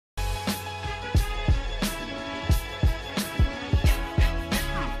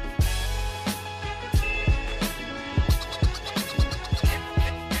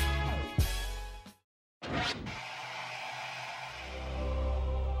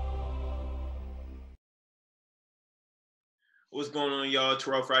What's going on, y'all?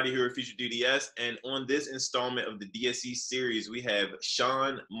 Terrell Friday here at FutureDDS, and on this installment of the DSC series, we have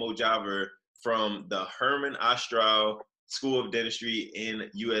Sean Mojaver from the Herman Ostrow School of Dentistry in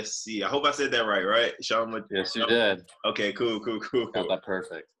USC. I hope I said that right, Sean? Yes, you did. Okay, cool. Got that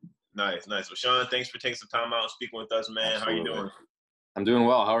perfect. Nice. Well, Sean, thanks for taking some time out and speaking with us, man. Absolutely. How you doing? I'm doing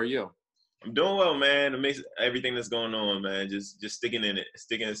well. How are you? I'm doing well, man. Amazing everything that's going on, man. Just sticking in it,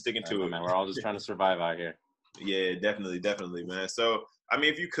 sticking to it. Man, we're all just trying to survive out here. Yeah, definitely, man. So, I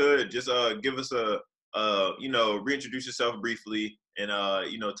mean, if you could just give us reintroduce yourself briefly, and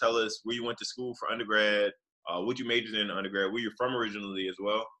tell us where you went to school for undergrad, what you majored in undergrad, where you're from originally as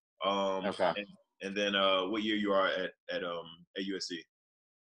well. Okay. And then what year you are at USC.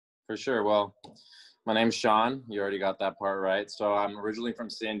 For sure. Well, my name's Sean. You already got that part right. So I'm originally from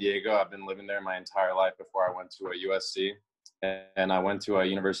San Diego. I've been living there my entire life before I went to a USC, and I went to a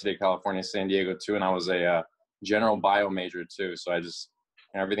University of California, San Diego too, and I was a general bio major too. So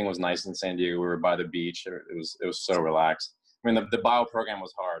everything was nice in San Diego. We were by the beach. It was so relaxed. I mean, the bio program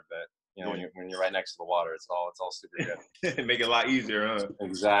was hard, but when you're right next to the water, it's all super good. Make it a lot easier, huh?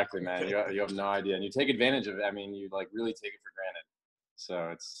 Exactly, man. You have no idea, and you take advantage of it. I mean, you really take it for granted.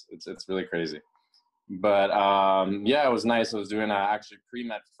 So it's really crazy. But yeah, it was nice. I was doing actually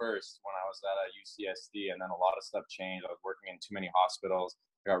pre-med first when I was at UCSD, and then a lot of stuff changed. I was working in too many hospitals.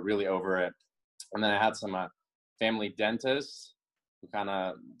 I got really over it, and then I had some family dentists who kind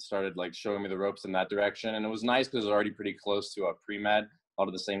of started like showing me the ropes in that direction, and it was nice because it was already pretty close to a pre-med, a lot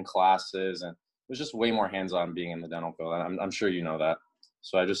of the same classes, and it was just way more hands-on being in the dental field. I'm sure you know that.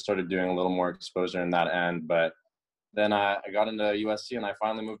 So I just started doing a little more exposure in that end, but then I got into USC, and I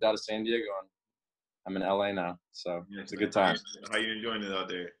finally moved out of San Diego, and I'm in LA now, so it's a good time. How you enjoying it out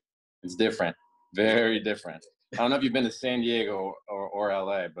there? It's different, very different. I don't know if you've been to San Diego or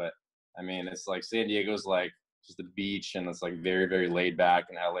LA, but I mean, it's like San Diego's like just the beach, and it's like very, very laid back,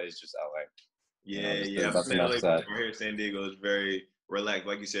 and LA is just LA. Yeah. That's enough said. Here, San Diego is very relaxed,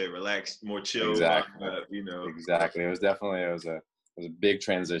 like you said, relaxed, more chill. Exactly. Exactly. It was a big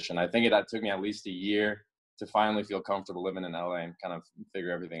transition. I think that took me at least a year to finally feel comfortable living in LA and kind of figure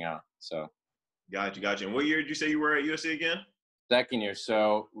everything out. So. Gotcha. And what year did you say you were at USC again? Second year.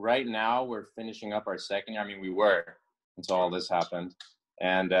 So right now we're finishing up our second year. I mean, we were until all this happened.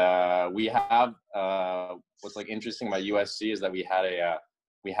 And we have what's like interesting about USC is that we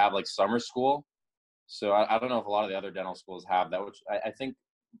have like summer school. So I don't know if a lot of the other dental schools have that, which I think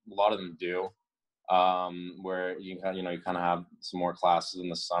a lot of them do, where you kind of have some more classes in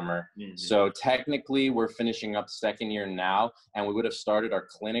the summer. Mm-hmm. So technically we're finishing up second year now, and we would have started our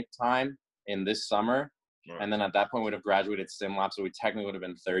clinic time in this summer, right. And then at that point we'd have graduated SimLab, so we technically would have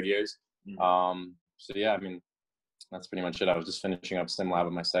been third years. Mm-hmm. So yeah, I mean, that's pretty much it. I was just finishing up SimLab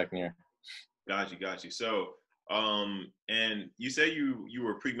in my second year. Got you. So and you say you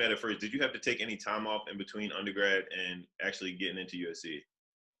were pre-med at first. Did you have to take any time off in between undergrad and actually getting into USC?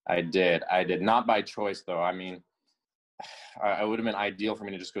 I did not by choice though. I mean, it would have been ideal for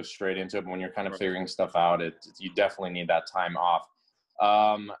me to just go straight into it, but when you're kind of figuring stuff out, you definitely need that time off.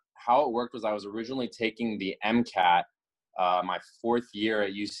 How it worked was I was originally taking the MCAT my fourth year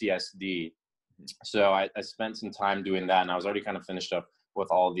at UCSD. So I spent some time doing that, and I was already kind of finished up with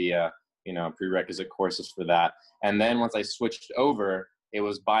all the prerequisite courses for that. And then once I switched over, it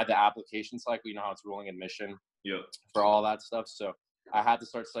was by the application cycle. You know how it's rolling admission for all that stuff. So I had to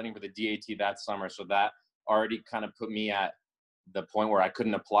start studying for the DAT that summer. So that already kind of put me at the point where I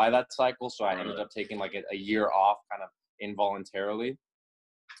couldn't apply that cycle. So I ended up taking like a year off kind of involuntarily.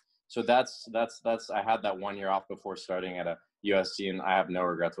 So that's I had that 1 year off before starting at a USC, and I have no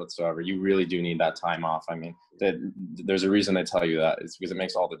regrets whatsoever. You really do need that time off. I mean, there's a reason they tell you that. It's because it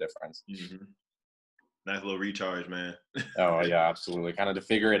makes all the difference. Mm-hmm. Nice little recharge, man. Oh yeah, absolutely. Kind of to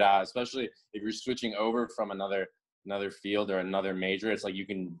figure it out, especially if you're switching over from another field or another major. It's like you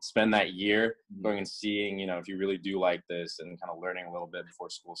can spend that year going and seeing, if you really do like this, and kind of learning a little bit before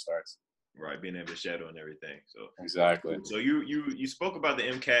school starts. Right, being able to shadow and everything. So exactly. So you spoke about the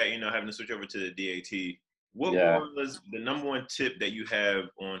MCAT, having to switch over to the DAT. What was the number one tip that you have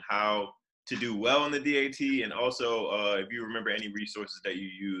on how to do well in the DAT, and also if you remember any resources that you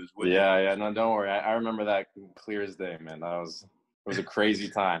use? No, don't worry. I remember that clear as day, man. It was a crazy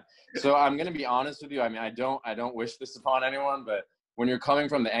time. So I'm gonna be honest with you. I mean, I don't wish this upon anyone, but when you're coming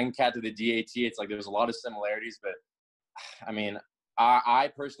from the MCAT to the DAT, it's like there's a lot of similarities, but I mean, I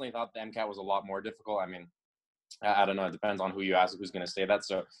personally thought the MCAT was a lot more difficult. I mean, I don't know. It depends on who you ask, who's going to say that.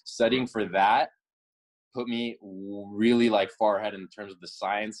 So studying for that put me really like far ahead in terms of the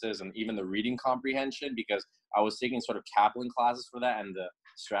sciences and even the reading comprehension, because I was taking sort of Kaplan classes for that, and the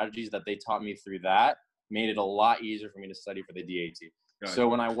strategies that they taught me through that made it a lot easier for me to study for the DAT. Gotcha. So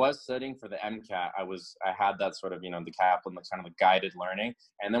when I was studying for the MCAT, I had that sort of, the Kaplan, the kind of the guided learning.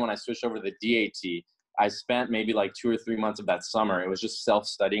 And then when I switched over to the DAT, I spent maybe like 2 or 3 months of that summer. It was just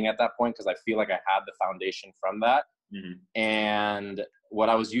self-studying at that point because I feel like I had the foundation from that. And what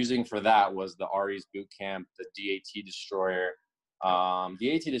I was using for that was the RE's Bootcamp, the DAT Destroyer.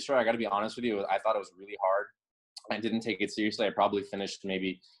 DAT Destroyer, I got to be honest with you, I thought it was really hard. I didn't take it seriously. I probably finished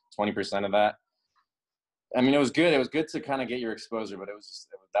maybe 20% of that. I mean, it was good. It was good to kind of get your exposure, but that was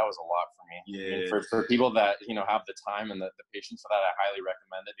a lot for me. Yeah. I mean, for people that, have the time and the patience for that, I highly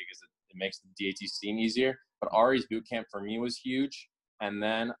recommend it because it makes the DAT seem easier. But RE's Bootcamp for me was huge. And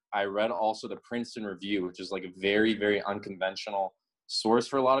then I read also the Princeton Review, which is like a very, very unconventional source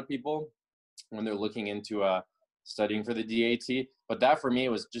for a lot of people when they're looking into studying for the DAT. But that for me, it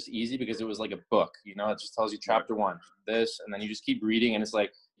was just easy because it was like a book, it just tells you chapter 1, this, and then you just keep reading. And it's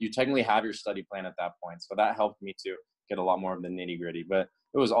like, you technically have your study plan at that point. So that helped me to get a lot more of the nitty gritty, but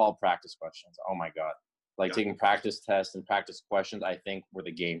it was all practice questions. Oh my God. Like taking practice tests and practice questions, I think were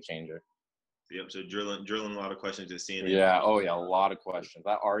the game changer. Yep. So drilling a lot of questions, just seeing it. Yeah. Oh yeah. A lot of questions.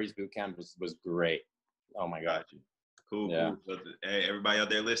 That RE's Bootcamp was great. Oh my God. Cool. Yeah. Cool. So, hey, everybody out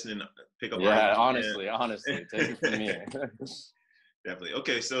there listening, pick up. Yeah. Honestly, take it from me. Definitely.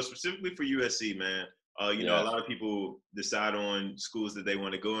 Okay. So specifically for USC, man, a lot of people decide on schools that they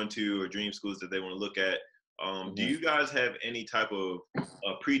want to go into or dream schools that they want to look at. Do you guys have any type of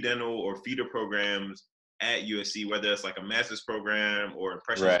pre-dental or feeder programs at USC, whether it's like a master's program or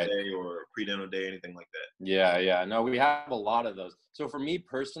impressions day or pre-dental day, anything like that? Yeah. No, we have a lot of those. So for me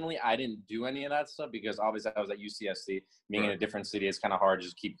personally, I didn't do any of that stuff because obviously I was at UCSC. Being in a different city, it's kind of hard to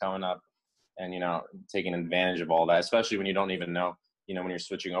just keep coming up and, taking advantage of all that, especially when you don't even know, when you're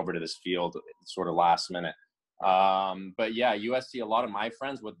switching over to this field sort of last minute. But yeah, USC, a lot of my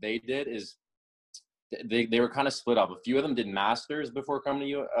friends, what they did is they were kind of split up. A few of them did masters before coming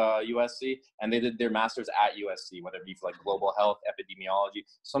to USC, and they did their masters at USC, whether it be for like global health, epidemiology,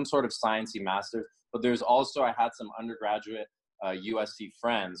 some sort of sciencey masters. But there's also, I had some undergraduate USC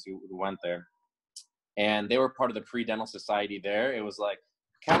friends who went there, and they were part of the pre-dental society there. It was like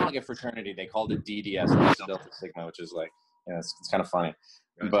kind of like a fraternity. They called it DDS, Delta Sigma, which is like, it's kind of funny.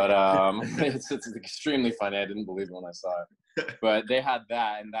 But it's extremely funny. I didn't believe it when I saw it. But they had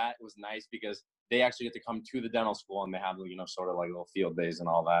that, and that was nice because they actually get to come to the dental school and they have, sort of like little field days and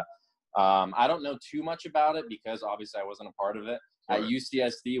all that. I don't know too much about it because obviously I wasn't a part of it. At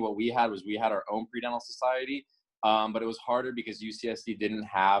UCSD, what we had was we had our own pre-dental society, but it was harder because UCSD didn't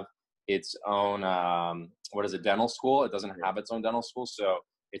have its own, dental school. It doesn't have its own dental school. So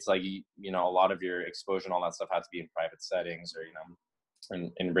it's like, a lot of your exposure and all that stuff had to be in private settings or,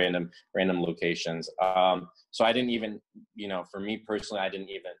 in random locations. So I didn't even, for me personally, I didn't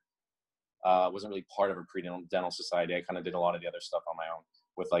even, wasn't really part of a pre-dental society. I kind of did a lot of the other stuff on my own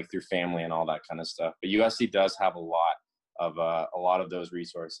with like through family and all that kind of stuff. But USC does have a lot of those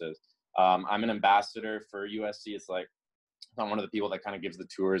resources. I'm an ambassador for USC. It's like I'm one of the people that kind of gives the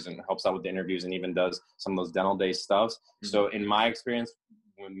tours and helps out with the interviews and even does some of those dental day stuff. So in my experience,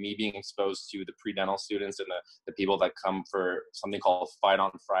 when me being exposed to the pre-dental students and the people that come for something called Fight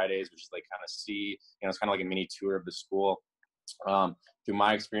on Fridays, which is like kind of it's kind of like a mini tour of the school. Through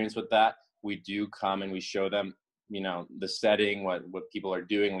my experience with that, we do come and we show them, the setting, what people are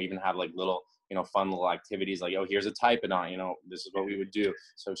doing. We even have like little, fun little activities like, oh, here's a typodont, this is what we would do.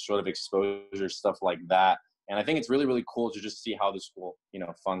 So sort of exposure, stuff like that. And I think it's really, really cool to just see how the school,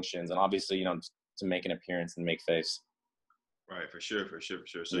 functions and obviously, to make an appearance and make face. Right, for sure.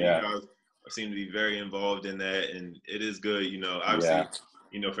 So you guys seem to be very involved in that, and it is good, obviously,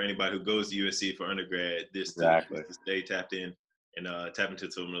 for anybody who goes to USC for undergrad, to stay tapped in and tap into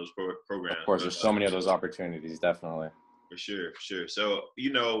some of those programs. Of course, there's so many of those opportunities, definitely. For sure. So,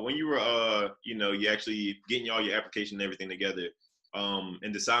 when you were, you actually getting all your application and everything together,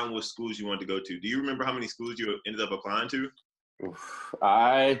 and deciding what schools you wanted to go to, do you remember how many schools you ended up applying to? Oof.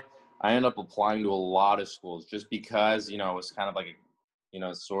 I ended up applying to a lot of schools just because, it was kind of like,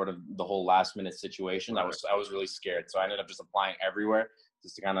 sort of the whole last minute situation. I was really scared. So I ended up just applying everywhere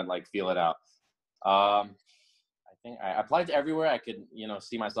just to kind of like feel it out. I think I applied to everywhere I could,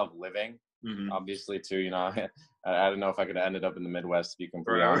 see myself living. Obviously too, I don't know if I could have ended up in the Midwest, to be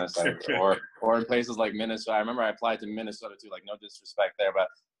completely honest, or in places like Minnesota. I remember I applied to Minnesota too, like no disrespect there, but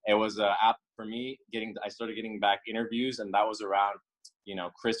it was app for me I started getting back interviews, and that was around,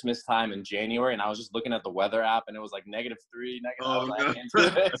 Christmas time in January, and I was just looking at the weather app, and it was like -3, I was like, I can't do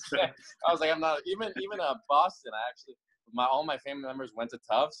this. I was like, I'm not even Boston. I actually, all my family members went to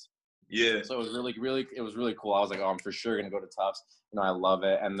Tufts. Yeah. So it was really cool. I was like, oh, I'm for sure gonna go to Tufts. I love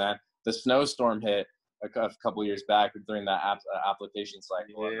it. And then the snowstorm hit, a couple years back during that application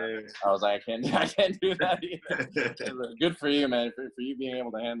cycle. Yeah. I was like, I can't do that either. Good for you, man. For you being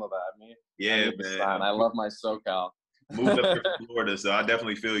able to handle that. Yeah, man. I love my SoCal. Moved up here from Florida, so I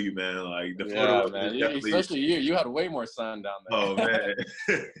definitely feel you, man. Like the Florida Yeah, weather man. is definitely. Especially you had way more sun down there. Oh man.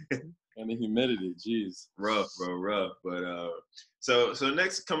 And the humidity, jeez. Rough, bro, rough. But so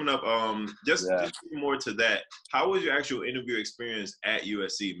next coming up, just more to that. How was your actual interview experience at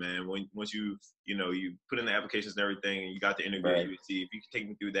USC, man? Once you put in the applications and everything, and you got the interview at USC. If you could take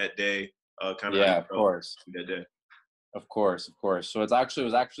me through that day, kind of of course, that day. Of course. So it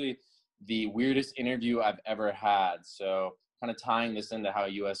was actually the weirdest interview I've ever had. So kind of tying this into how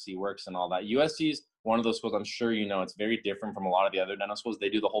USC works and all that. USC is one of those schools, I'm sure you know, it's very different from a lot of the other dental schools. They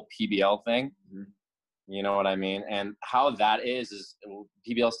do the whole PBL thing. Mm-hmm. You know what I mean? And how that is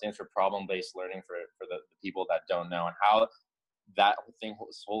PBL stands for problem-based learning for the people that don't know. And how that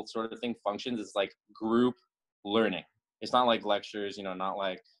whole sort of thing functions is like group learning. It's not like lectures, not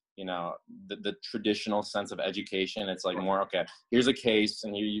like, the traditional sense of education. It's like more, okay, here's a case,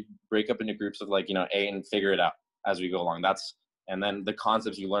 and you break up into groups of like, 8 and figure it out as we go along. And then the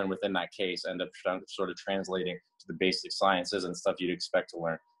concepts you learn within that case end up sort of translating to the basic sciences and stuff you'd expect to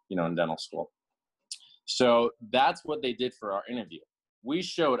learn, in dental school. So that's what they did for our interview. We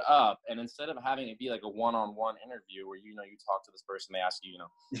showed up, and instead of having it be like a one-on-one interview where, you talk to this person, they ask you,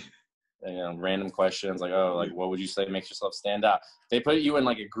 random questions like, oh, like, what would you say makes yourself stand out? They put you in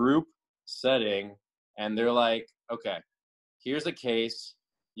like a group setting, and they're like, okay, here's a case.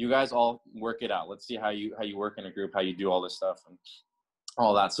 You guys all work it out. Let's see how you work in a group, how you do all this stuff and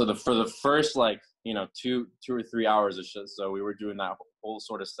all that. So for the first 2 or 3 hours or so, we were doing that whole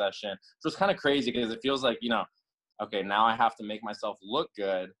sort of session. So it's kind of crazy because it feels like, okay, now I have to make myself look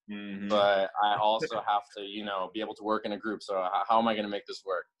good, but I also have to, be able to work in a group. So how am I going to make this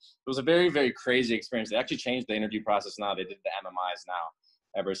work? It was a very, very crazy experience. They actually changed the interview process now. They did the MMIs now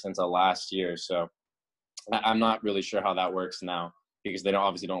ever since last year. So I'm not really sure how that works now because they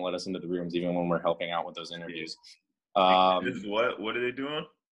obviously don't let us into the rooms even when we're helping out with those interviews. What are they doing?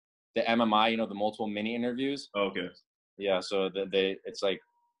 The MMI, the multiple mini interviews. Oh, okay. Yeah, so it's like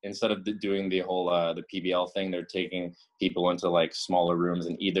instead of doing the whole the PBL thing, they're taking people into like smaller rooms,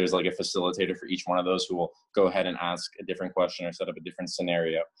 and there's like a facilitator for each one of those who will go ahead and ask a different question or set up a different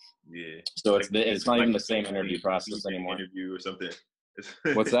scenario. Yeah. So it's not even the same interview process anymore. Interview or something.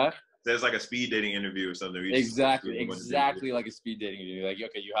 What's that? There's like a speed dating interview or something. Exactly like a speed dating interview. Like,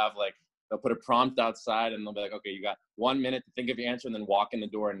 okay, you have like, they'll put a prompt outside and they'll be like, okay, you got 1 minute to think of your answer and then walk in the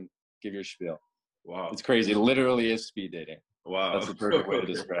door and give your spiel. Wow. It's crazy. It literally is speed dating. Wow. That's the perfect way to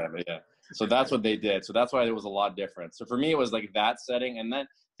describe it, yeah. So that's what they did. So that's why it was a lot different. So for me, it was like that setting. And then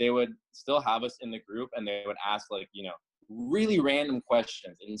they would still have us in the group and they would ask like, really random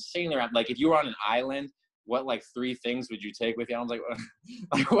questions, insanely random. Like if you were on an island, what like 3 things would you take with you? I was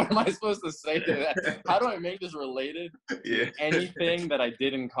like, what am I supposed to say to that? How do I make this related to anything that I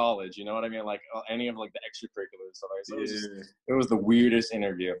did in college? You know what I mean? Like any of like the extracurricular stuff. So it was the weirdest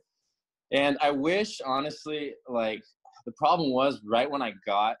interview. And I wish, honestly, like the problem was right when I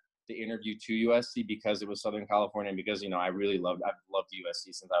got the interview to USC, because it was Southern California, and because, I've loved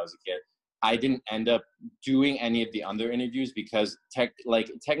USC since I was a kid. I didn't end up doing any of the other interviews because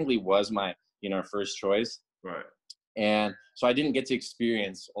technically was my, first choice. Right. And so I didn't get to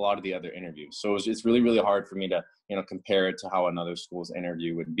experience a lot of the other interviews. So it's really, really hard for me to, compare it to how another school's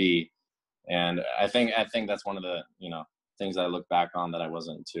interview would be. And I think that's one of the, things that I look back on that I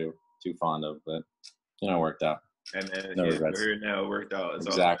wasn't too fond of, but, it worked out. And then no we're here now, it worked out. It's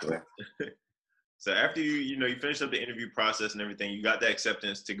exactly. Awesome. So after you finished up the interview process and everything, you got the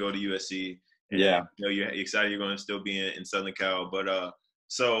acceptance to go to USC. And, yeah. You're excited you're going to still be in Southern Cal. But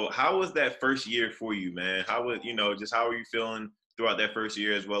so how was that first year for you, man? How was, just how were you feeling throughout that first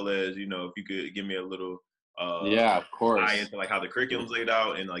year, as well as, if you could give me a little yeah, of course, eye into like how the curriculum's laid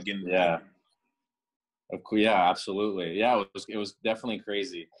out and like getting yeah. Yeah, absolutely. Yeah, it was definitely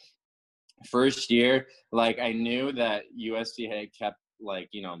crazy. First year, like I knew that USC had kept like,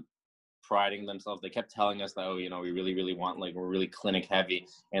 priding themselves. They kept telling us that, oh, we really, really want, like, we're really clinic heavy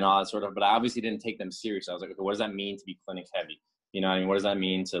and all that sort of, but I obviously didn't take them serious. I was like, okay, what does that mean to be clinic heavy? What does that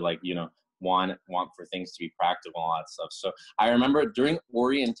mean to like, want for things to be practical and all that stuff. So I remember during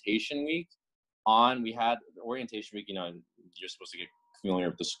orientation week we had orientation week, you're supposed to get familiar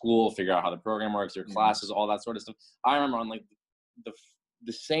with the school, figure out how the program works, your classes, all that sort of stuff. I remember on like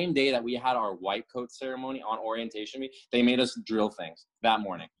the same day that we had our white coat ceremony on orientation week, they made us drill things that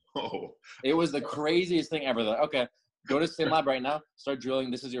morning. Oh. It was the craziest thing ever. Like, okay, go to sim lab right now, start drilling.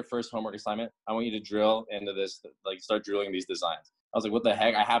 This is your first homework assignment. I want you to drill into this, like start drilling these designs. I was like, what the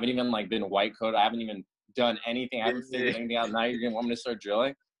heck? I haven't even like been white coated. I haven't even done anything. I haven't figured anything out. Now you're going to want me to start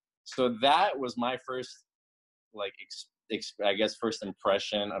drilling. So that was my first, like, I guess, first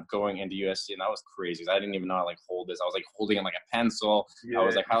impression of going into USC. And that was crazy. I didn't even know how to like hold this. I was like holding it like a pencil. I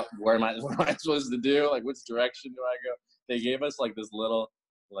was like, what am I supposed to do? Like, which direction do I go? They gave us like this little,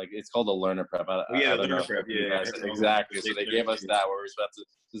 like, it's called a learner prep. Learner prep. Exactly. So they gave us that where we're supposed to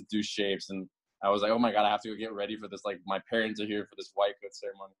just do shapes. And I was like, oh my God, I have to go get ready for this. Like, my parents are here for this white coat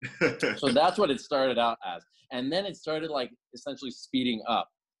ceremony. So that's what it started out as. And then it started like essentially speeding up.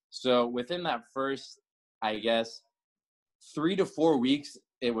 So within that first, I guess, 3 to 4 weeks,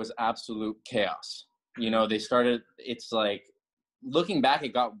 it was absolute chaos. You know, it's like, looking back,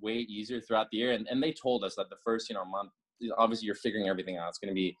 it got way easier throughout the year. And they told us that the first, month, obviously you're figuring everything out. It's going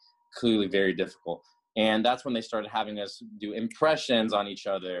to be clearly very difficult. And that's when they started having us do impressions on each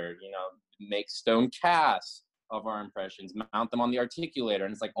other, make stone casts of our impressions, mount them on the articulator.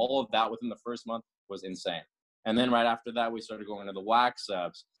 And it's like all of that within the first month was insane. And then right after that, we started going into the wax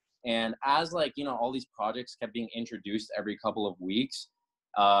ups. And as like, all these projects kept being introduced every couple of weeks,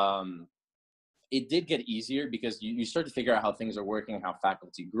 it did get easier because you start to figure out how things are working, how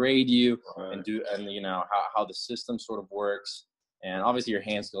faculty grade you, and how the system sort of works. And obviously your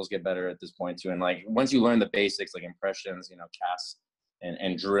hand skills get better at this point too. And like, once you learn the basics, like impressions, casts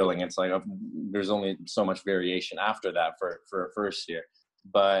and drilling, it's like, there's only so much variation after that for a first year.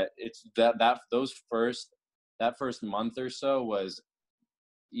 But it's that first month or so was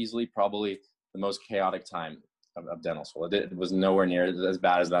easily probably the most chaotic time of dental school. It was nowhere near as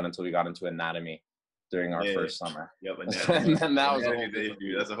bad as that until we got into anatomy during our first summer. Yep, and then that was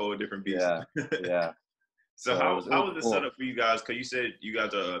that's a whole different beast. Yeah. So how was the setup for you guys? Because you said you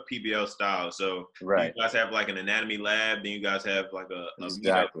guys are PBL style. So right. You guys have like an anatomy lab, then you guys have like a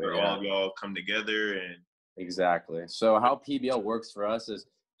meetup where all of y'all come together and exactly. So how PBL works for us is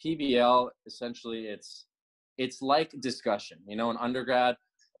PBL essentially it's like discussion. In undergrad,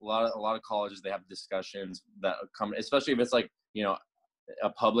 a lot of colleges, they have discussions that come, especially if it's like, a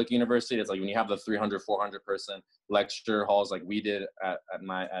public university. It's like when you have the 300, 400 person lecture halls, like we did at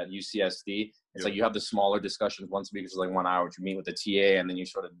UCSD. It's like you have the smaller discussions once a week, which is like 1 hour, which you meet with the TA, and then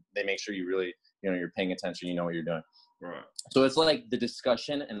they make sure you really, you're paying attention, you know what you're doing. Right. So it's like the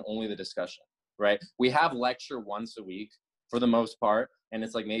discussion and only the discussion, right? We have lecture once a week for the most part. And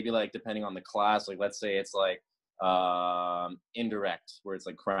it's like, maybe like, depending on the class, like, let's say it's like, indirect, where it's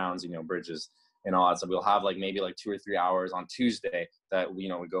like crowns, bridges and all that stuff. We'll have like maybe like 2 or 3 hours on Tuesday that we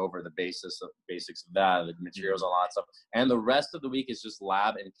go over the basics of that, the materials, all that stuff. And the rest of the week is just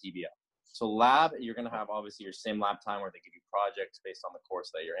lab and PBL. So lab, you're going to have obviously your same lab time where they give you projects based on the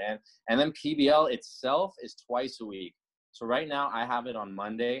course that you're in. And then PBL itself is twice a week. So right now I have it on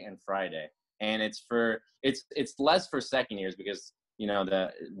Monday and Friday, and it's less for second years because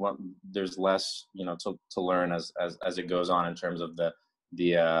there's less to learn as it goes on in terms of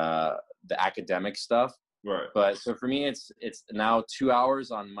the academic stuff. Right. But so for me, it's now 2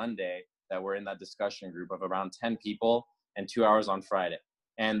 hours on Monday that we're in that discussion group of around 10 people, and 2 hours on Friday.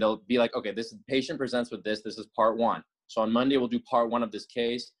 And they'll be like, okay, this patient presents with this. This is part 1. So on Monday we'll do part 1 of this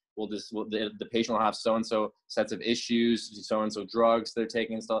case. The patient will have so-and-so sets of issues, so-and-so drugs they're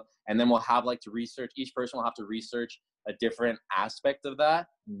taking and stuff. And then we'll have like to research, each person will have to research a different aspect of that.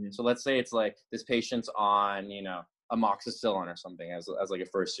 Mm-hmm. So let's say it's like this patient's on, amoxicillin or something as like a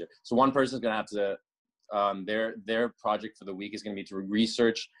first year. So one person's going to have to, their project for the week is going to be to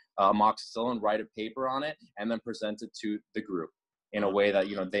research amoxicillin, write a paper on it, and then present it to the group in a way that,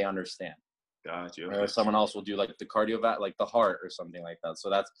 they understand. Gotcha. Or someone else will do like the like the heart or something like that. So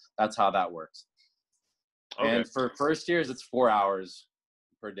that's how that works. Okay. And for first years, it's 4 hours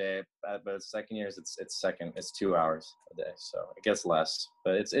per day, but second years, it's 2 hours a day. So it gets less,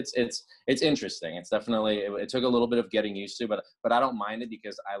 but it's interesting. It's definitely, it took a little bit of getting used to, but I don't mind it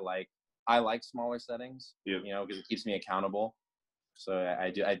because I like smaller settings, because it keeps me accountable. So I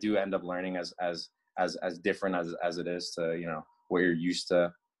do end up learning as different as it is to, what you're used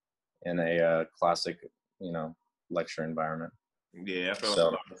to in a classic, lecture environment. Yeah, I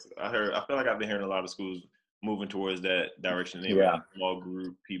feel like I've been hearing a lot of schools moving towards that direction. Small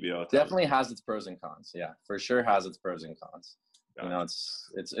group PBL. Definitely has its pros and cons. Yeah, for sure has its pros and cons. Gotcha.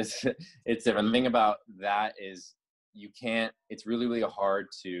 It's different. The thing about that is it's really, really hard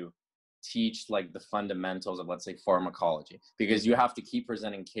to teach like the fundamentals of, let's say, pharmacology, because you have to keep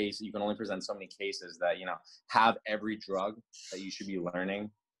presenting cases. You can only present so many cases that, have every drug that you should be learning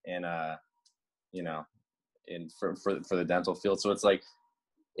in for the dental field. So it's like,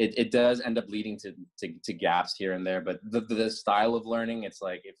 it does end up leading to gaps here and there, but the style of learning, it's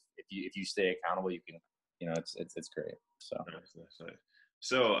like, if you stay accountable, you can, it's great. So Nice.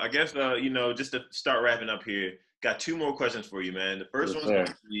 So I guess just to start wrapping up here, got two more questions for you, man. The first yes, one's sir. going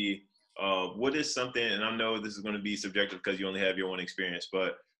to be, what is something, and I know this is going to be subjective because you only have your own experience,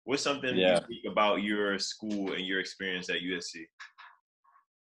 but what's something Yeah. unique about your school and your experience at USC?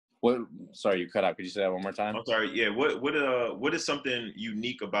 What? Sorry, you cut out. Could you say that one more time? I'm sorry. Yeah. What is something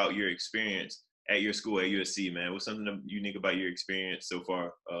unique about your experience at your school at USC, man? What's something unique about your experience so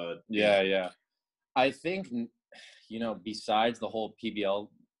far? Yeah. I think, besides the whole PBL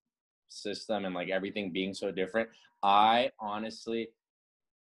system and like everything being so different, I honestly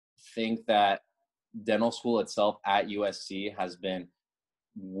think that dental school itself at USC has been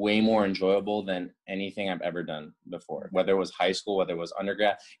way more enjoyable than anything I've ever done before, whether it was high school, whether it was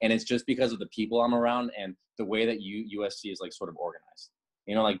undergrad. And it's just because of the people I'm around and the way that USC is like sort of organized.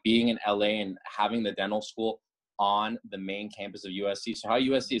 Like being in LA and having the dental school on the main campus of USC. So how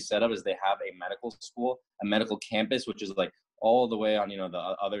USC is set up is they have a medical school, a medical campus, which is like all the way on,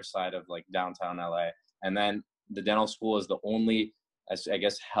 the other side of like downtown LA. And then the dental school is the only, I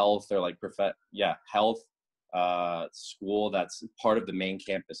guess, health or like health school that's part of the main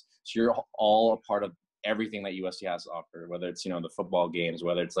campus. So you're all a part of everything that USC has to offer, whether it's, the football games,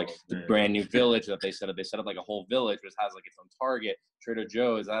 whether it's like the brand new village that they set up. They set up like a whole village, which has like its own Target, Trader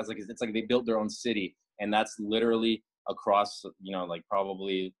Joe's. It's like they built their own city. And that's literally across, like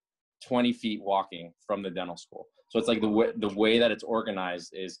probably 20 feet walking from the dental school. So it's like the way that it's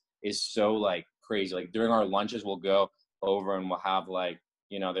organized is so like crazy. Like during our lunches, we'll go over and we'll have like,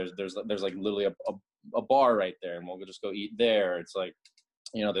 there's like literally a bar right there, and we'll just go eat there. It's like,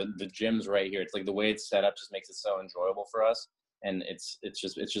 the gym's right here. It's like the way it's set up just makes it so enjoyable for us. And it's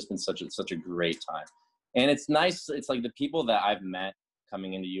just been such a great time. And it's nice. It's like the people that I've met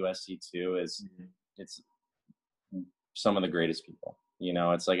coming into USC too it's some of the greatest people.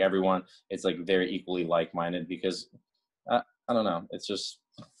 It's like everyone, it's like very equally like-minded because I don't know. It's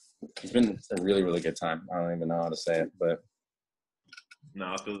been a really, really good time. I don't even know how to say it, but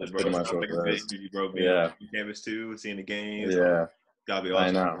no, I feel it, that's bro. pretty much Sounds what like a it big is. energy, bro. Being Yeah. on campus too, seeing the games. Yeah. Gotta be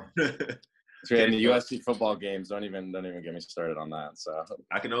awesome. I know. And the USC football games, don't even get me started on that. So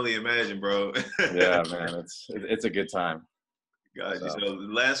I can only imagine, bro. Yeah, man, it's a good time. Gotcha. So the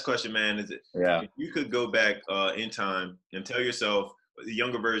last question, man, is if you could go back in time and tell yourself, the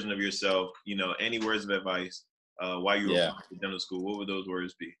younger version of yourself, any words of advice while you were applying to dental school, what would those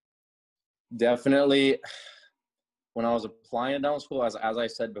words be? Definitely, when I was applying to dental school, as I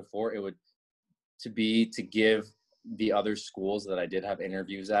said before, it would to give the other schools that I did have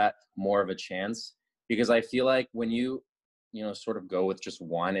interviews at more of a chance, because I feel like when you sort of go with just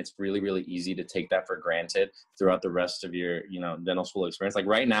one, it's really, really easy to take that for granted throughout the rest of your, dental school experience. Like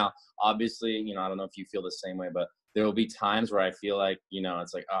right now, obviously, I don't know if you feel the same way, but there will be times where I feel like,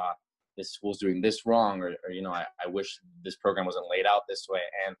 it's like, this school's doing this wrong, or I wish this program wasn't laid out this way.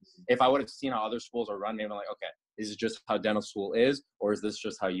 And if I would have seen how other schools are run, maybe I'm like, okay, is it just how dental school is, or is this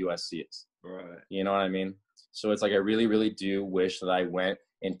just how USC is? Right. You know what I mean? So it's like, I really, really do wish that I went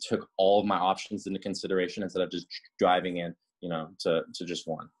and took all of my options into consideration instead of just driving in, to just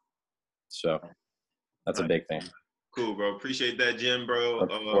one. So that's a big thing. Cool, bro. Appreciate that, Jim, bro. Of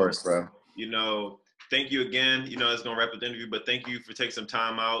course, bro. Thank you again. It's going to wrap up the interview, but thank you for taking some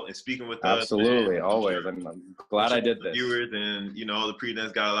time out and speaking with us. Absolutely. Always. I'm glad I did this. Viewers and, all the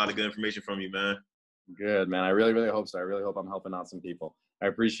pre-dents got a lot of good information from you, man. Good, man. I really, really hope so. I really hope I'm helping out some people. I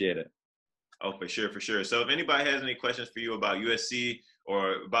appreciate it. Oh, for sure. So if anybody has any questions for you about USC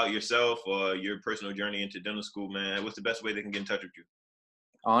or about yourself or your personal journey into dental school, man, what's the best way they can get in touch with you?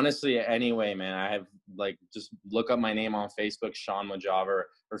 Honestly, anyway, man, I have just look up my name on Facebook, Sean Mojaver,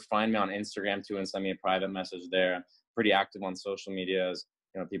 or find me on Instagram too and send me a private message there. I'm pretty active on social medias.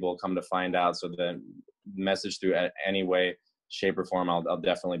 People will come to find out. So then message through any way, shape, or form, I'll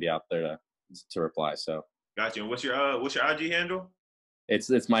definitely be out there to reply. So gotcha. And what's your IG handle?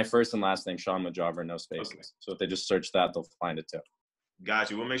 It's my first and last name, Sean Mojaver, no spaces. Okay. So if they just search that, they'll find it too.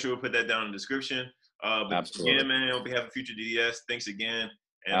 Gotcha. We'll make sure we'll put that down in the description. But absolutely. Again, man, on behalf of FutureDDS, thanks again.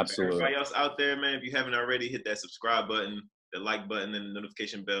 And absolutely. For everybody else out there, man, if you haven't already, hit that subscribe button, the like button, and the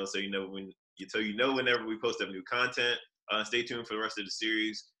notification bell so whenever we post up new content. Stay tuned for the rest of the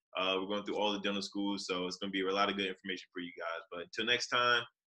series. We're going through all the dental schools, so it's going to be a lot of good information for you guys. But until next time,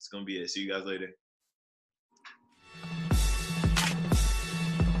 it's going to be it. See you guys later.